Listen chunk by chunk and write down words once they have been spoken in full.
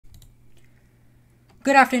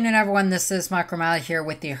Good afternoon, everyone. This is Mike Romali here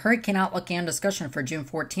with the Hurricane Outlook and discussion for June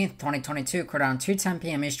 14th, 2022, around 2:10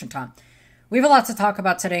 p.m. Eastern Time. We have a lot to talk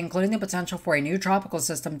about today, including the potential for a new tropical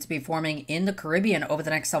system to be forming in the Caribbean over the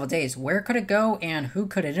next several days. Where could it go and who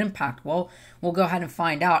could it impact? Well, we'll go ahead and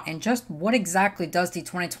find out. And just what exactly does the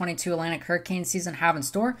 2022 Atlantic hurricane season have in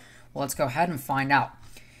store? Well, let's go ahead and find out.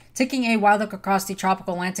 Taking a wide look across the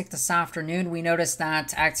tropical Atlantic this afternoon, we notice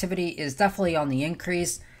that activity is definitely on the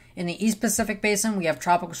increase. In the East Pacific Basin, we have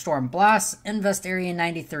Tropical Storm Blas, Invest Area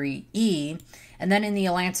 93E, and then in the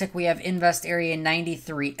Atlantic, we have Invest Area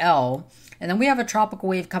 93L, and then we have a tropical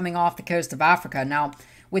wave coming off the coast of Africa. Now,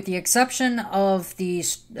 with the exception of the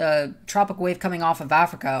tropical wave coming off of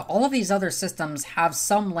Africa, all of these other systems have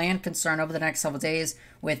some land concern over the next several days,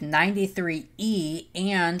 with 93E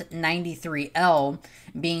and 93L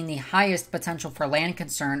being the highest potential for land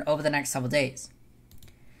concern over the next several days.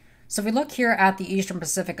 So if we look here at the Eastern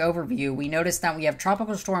Pacific overview, we notice that we have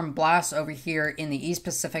Tropical Storm Blas over here in the East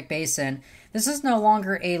Pacific Basin. This is no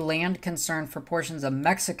longer a land concern for portions of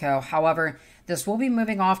Mexico. However, this will be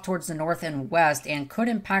moving off towards the north and west and could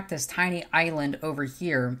impact this tiny island over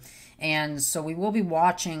here. And so we will be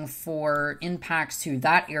watching for impacts to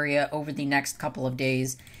that area over the next couple of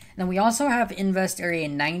days. Then we also have Invest Area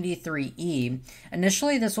 93E.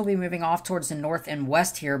 Initially, this will be moving off towards the north and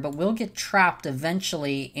west here, but will get trapped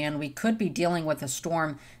eventually, and we could be dealing with a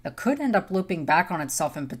storm that could end up looping back on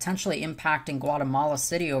itself and potentially impacting Guatemala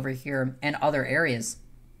City over here and other areas.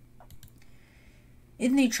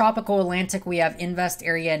 In the tropical Atlantic, we have Invest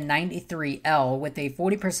Area 93L with a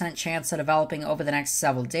 40% chance of developing over the next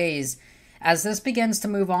several days as this begins to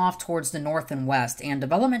move off towards the north and west, and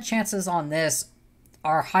development chances on this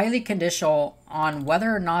are highly conditional on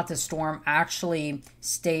whether or not the storm actually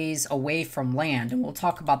stays away from land, and we'll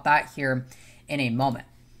talk about that here in a moment.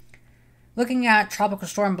 Looking at Tropical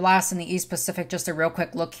Storm Blas in the East Pacific, just a real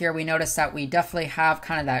quick look here, we notice that we definitely have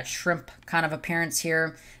kind of that shrimp kind of appearance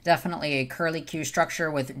here. Definitely a curlicue structure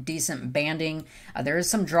with decent banding. There is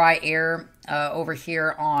some dry air over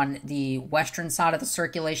here on the western side of the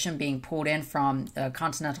circulation being pulled in from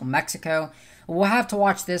continental Mexico. We'll have to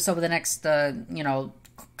watch this over the next,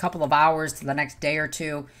 couple of hours to the next day or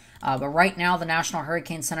two. But right now, the National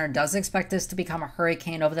Hurricane Center does expect this to become a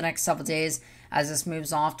hurricane over the next several days as this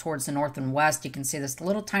moves off towards the north and west. You can see this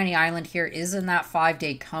little tiny island here is in that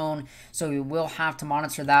 5-day cone, so we will have to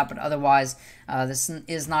monitor that. But otherwise, this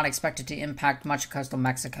is not expected to impact much of coastal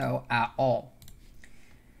Mexico at all.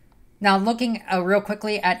 Now, looking real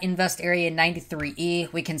quickly at Invest Area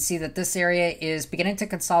 93E, we can see that this area is beginning to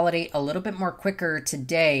consolidate a little bit more quicker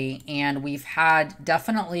today, and we've had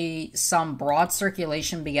definitely some broad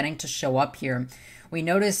circulation beginning to show up here. We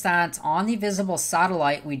notice that on the visible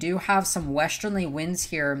satellite, we do have some westerly winds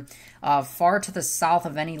here far to the south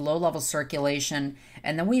of any low-level circulation,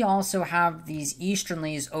 and then we also have these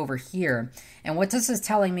easterlies over here. And what this is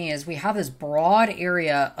telling me is we have this broad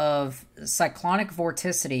area of cyclonic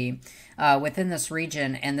vorticity within this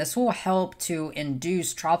region, and this will help to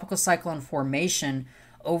induce tropical cyclone formation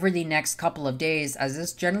over the next couple of days as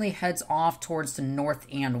this generally heads off towards the north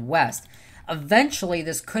and west. Eventually,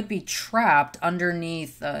 this could be trapped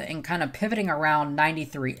underneath and kind of pivoting around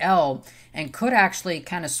 93L and could actually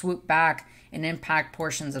kind of swoop back and impact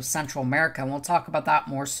portions of Central America. And we'll talk about that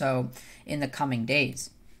more so in the coming days.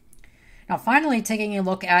 Now, finally, taking a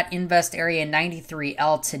look at Invest Area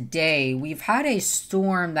 93L today, we've had a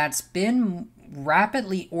storm that's been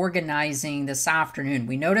rapidly organizing this afternoon.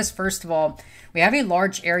 We notice, first of all, we have a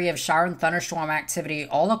large area of shower and thunderstorm activity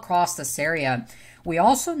all across this area. We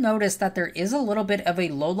also notice that there is a little bit of a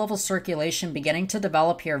low-level circulation beginning to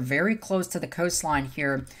develop here very close to the coastline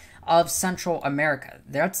here of Central America.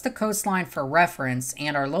 That's the coastline for reference,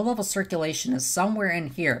 and our low-level circulation is somewhere in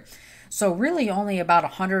here. So really only about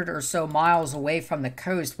 100 or so miles away from the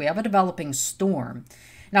coast, we have a developing storm.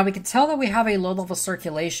 Now, we can tell that we have a low-level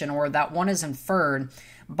circulation, or that one is inferred,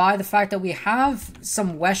 by the fact that we have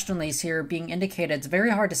some westerlies here being indicated. It's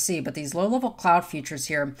very hard to see, but these low-level cloud features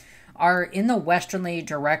here are in the westerly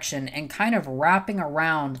direction and kind of wrapping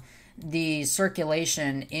around the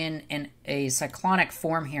circulation in a cyclonic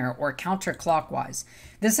form here, or counterclockwise.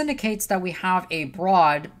 This indicates that we have a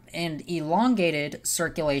broad and elongated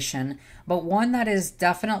circulation, but one that is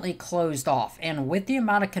definitely closed off. And with the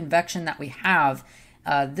amount of convection that we have,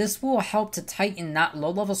 this will help to tighten that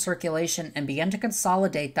low-level circulation and begin to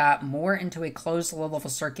consolidate that more into a closed low-level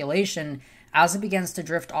circulation as it begins to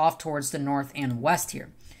drift off towards the north and west here.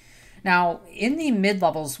 Now, in the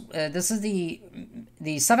mid-levels, this is the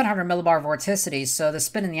 700 millibar vorticity, so the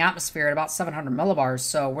spin in the atmosphere at about 700 millibars.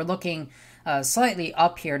 So we're looking slightly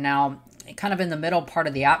up here now, kind of in the middle part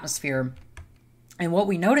of the atmosphere. And what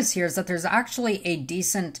we notice here is that there's actually a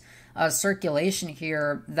decent circulation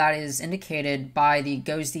here that is indicated by the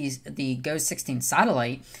GOES 16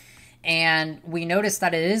 satellite. And we notice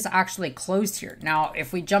that it is actually closed here. Now,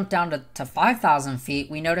 if we jump down to 5,000 feet,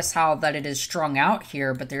 we notice how that it is strung out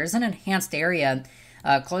here, but there is an enhanced area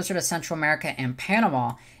closer to Central America and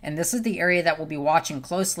Panama. And this is the area that we'll be watching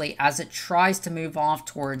closely as it tries to move off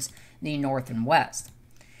towards the north and west.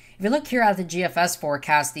 If you look here at the GFS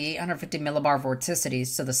forecast, the 850 millibar vorticity,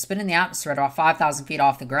 so the spin in the atmosphere at about 5,000 feet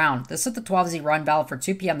off the ground, this is the 12Z run bell for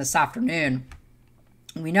 2 p.m. this afternoon.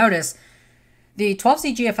 We notice the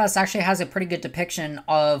 12Z GFS actually has a pretty good depiction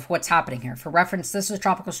of what's happening here. For reference, this is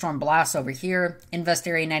Tropical Storm Blas over here, Invest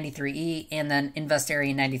Area 93E, and then Invest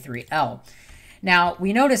Area 93L. Now,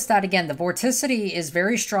 we notice that, again, the vorticity is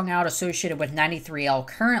very strung out associated with 93L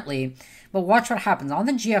currently, but watch what happens. On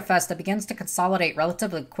the GFS, that begins to consolidate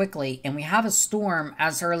relatively quickly, and we have a storm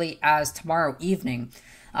as early as tomorrow evening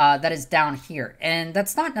that is down here. And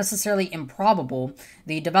that's not necessarily improbable.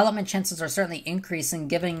 The development chances are certainly increasing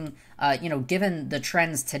given the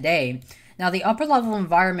trends today. Now, the upper level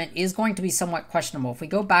environment is going to be somewhat questionable. If we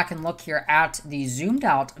go back and look here at the zoomed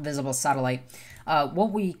out visible satellite,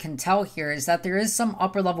 what we can tell here is that there is some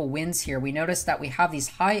upper level winds here. We notice that we have these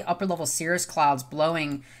high upper level cirrus clouds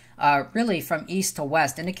blowing really from east to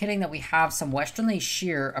west, indicating that we have some westerly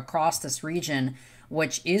shear across this region,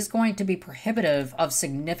 which is going to be prohibitive of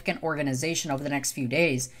significant organization over the next few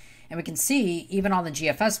days. And we can see, even on the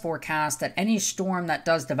GFS forecast, that any storm that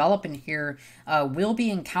does develop in here will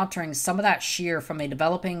be encountering some of that shear from a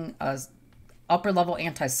developing upper-level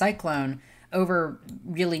anticyclone over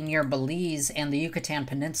really near Belize and the Yucatan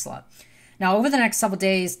Peninsula. Now, over the next several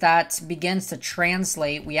days, that begins to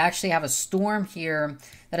translate. We actually have a storm here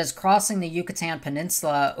that is crossing the Yucatan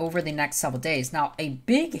Peninsula over the next several days. Now, a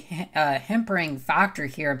big hampering factor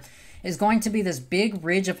here is going to be this big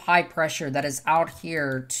ridge of high pressure that is out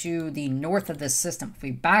here to the north of this system. If we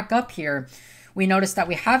back up here, we notice that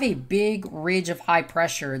we have a big ridge of high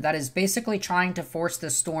pressure that is basically trying to force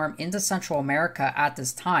this storm into Central America at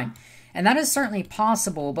this time. And that is certainly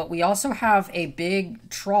possible, but we also have a big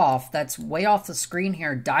trough that's way off the screen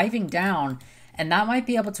here diving down, and that might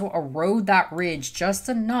be able to erode that ridge just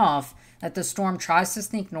enough that the storm tries to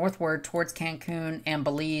sneak northward towards Cancun and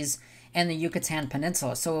Belize and the Yucatan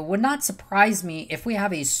Peninsula. So it would not surprise me if we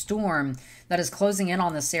have a storm that is closing in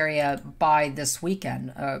on this area by this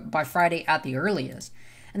weekend, by Friday at the earliest.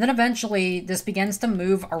 And then eventually this begins to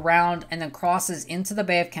move around and then crosses into the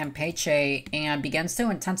Bay of Campeche and begins to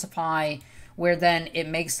intensify, where then it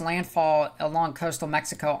makes landfall along coastal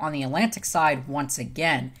Mexico on the Atlantic side once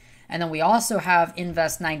again. And then we also have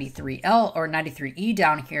Invest 93L or 93E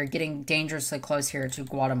down here getting dangerously close here to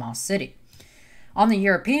Guatemala City. On the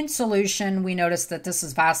European solution, we notice that this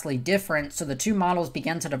is vastly different. So the two models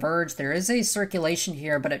begin to diverge. There is a circulation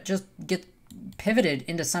here, but it just gets pivoted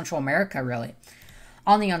into Central America, really.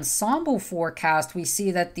 On the ensemble forecast, we see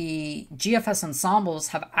that the GFS ensembles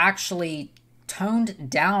have actually toned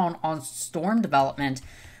down on storm development,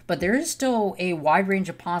 but there is still a wide range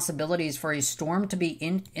of possibilities for a storm to be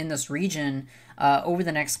in this region over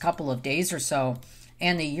the next couple of days or so.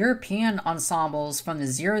 And the European ensembles from the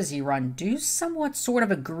 0Z run do somewhat sort of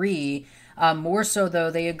agree. More so, though,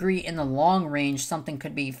 they agree in the long range something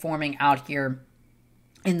could be forming out here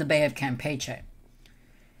in the Bay of Campeche.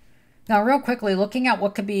 Now, real quickly, looking at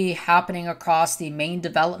what could be happening across the main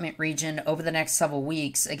development region over the next several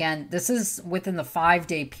weeks. Again, this is within the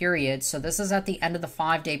 5-day period. So this is at the end of the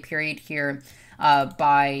 5-day period here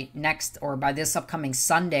by this upcoming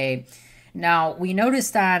Sunday. Now, we notice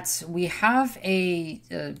that we have a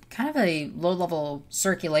kind of a low-level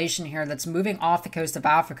circulation here that's moving off the coast of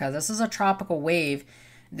Africa. This is a tropical wave,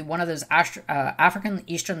 one of those African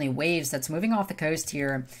easterly waves that's moving off the coast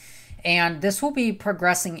here. And this will be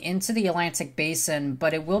progressing into the Atlantic Basin,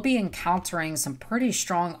 but it will be encountering some pretty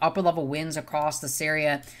strong upper-level winds across this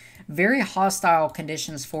area. Very hostile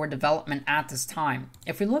conditions for development at this time.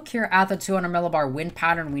 If we look here at the 200 millibar wind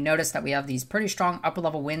pattern, we notice that we have these pretty strong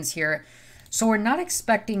upper-level winds here. So we're not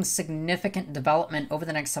expecting significant development over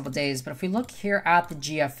the next several days. But if we look here at the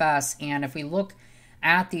GFS, and if we look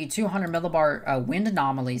at the 200 millibar wind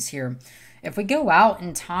anomalies here, if we go out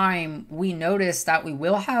in time, we notice that we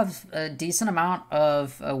will have a decent amount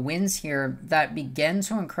of winds here that begin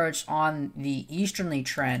to encroach on the easterly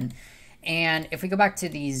trend. And if we go back to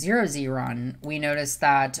the 0Z run, we notice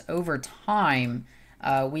that over time,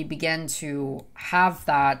 we begin to have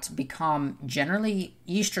that become generally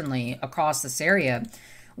easterly across this area,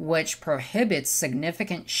 which prohibits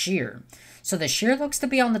significant shear. So the shear looks to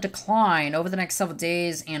be on the decline over the next several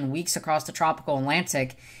days and weeks across the tropical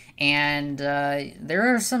Atlantic. And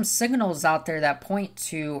there are some signals out there that point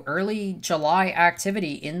to early July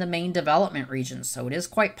activity in the main development regions. So it is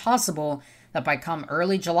quite possible that by come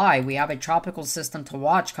early July, we have a tropical system to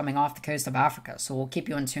watch coming off the coast of Africa. So we'll keep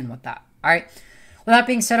you in tune with that. All right. With that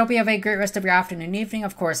being said, I hope you have a great rest of your afternoon and evening.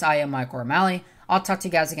 Of course, I am Michael O'Malley. I'll talk to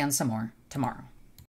you guys again some more tomorrow.